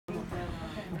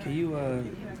Can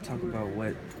you talk about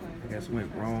what I guess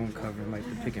went wrong covering like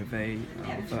the pick and fade?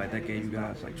 I feel like that gave you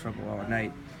guys like trouble all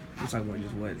night. Just talk about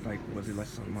just what like was it like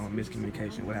some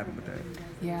miscommunication? What happened with that?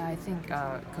 Yeah, I think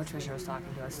Coach Fisher was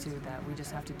talking to us too that we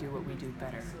just have to do what we do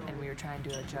better, and we were trying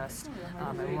to adjust,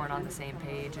 and we weren't on the same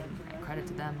page. And credit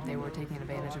to them, they were taking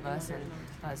advantage of us. And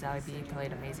Zowie B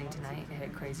played amazing tonight,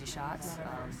 hit crazy shots,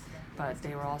 but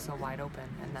they were also wide open,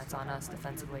 and that's on us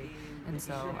defensively. And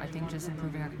so I think just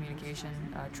improving our communication,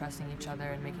 trusting each other,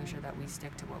 and making sure that we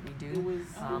stick to what we do,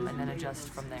 and then adjust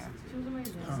from there.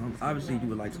 Obviously, you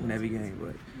would like to win every game,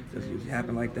 but does it usually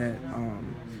happen like that?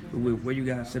 Where you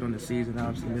guys sit on the season,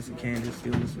 obviously missing Candace,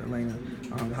 still missing Elena.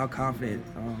 How confident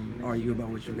are you about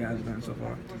what you guys have done so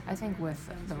far? I think with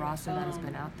the roster that has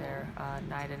been out there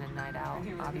night in and night out,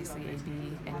 obviously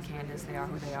AB and Candace, they are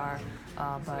who they are,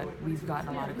 but we've gotten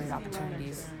a lot of great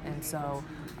opportunities, and so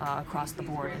across the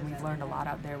board, and we've learned a lot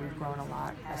out there. We've grown a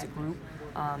lot as a group,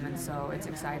 and so it's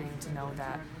exciting to know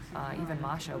that even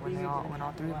Masha, when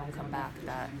all three of them come back,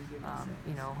 that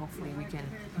hopefully we can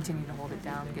continue to hold it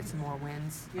down, get some more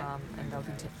wins, and they'll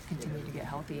continue to get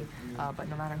healthy. But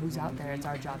no matter who's out there, it's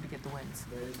our job to get the wins.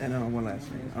 And one last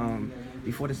thing.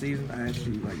 Before the season, I asked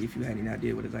you like if you had any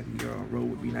idea what exactly your role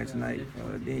would be tonight.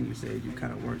 Then you said you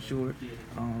kind of weren't sure.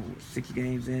 6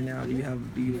 games in now, do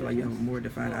you feel like you have a more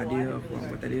defined idea of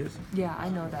what that is? Yeah, I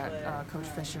know that Coach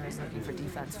Fisher is looking for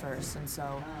defense first, and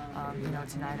so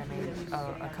tonight I made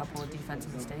a couple of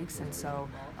defensive mistakes, and so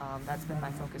that's been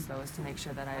my focus though, is to make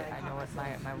sure that I know what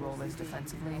my role is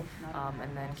defensively,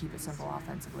 and then keep it simple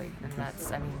offensively. And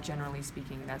that's, generally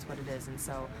speaking, that's what it is. And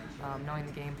so knowing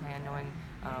the game plan, knowing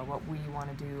what we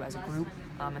want to do as a group,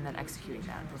 and then executing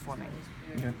that and performing.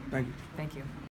 Okay, thank you. Thank you.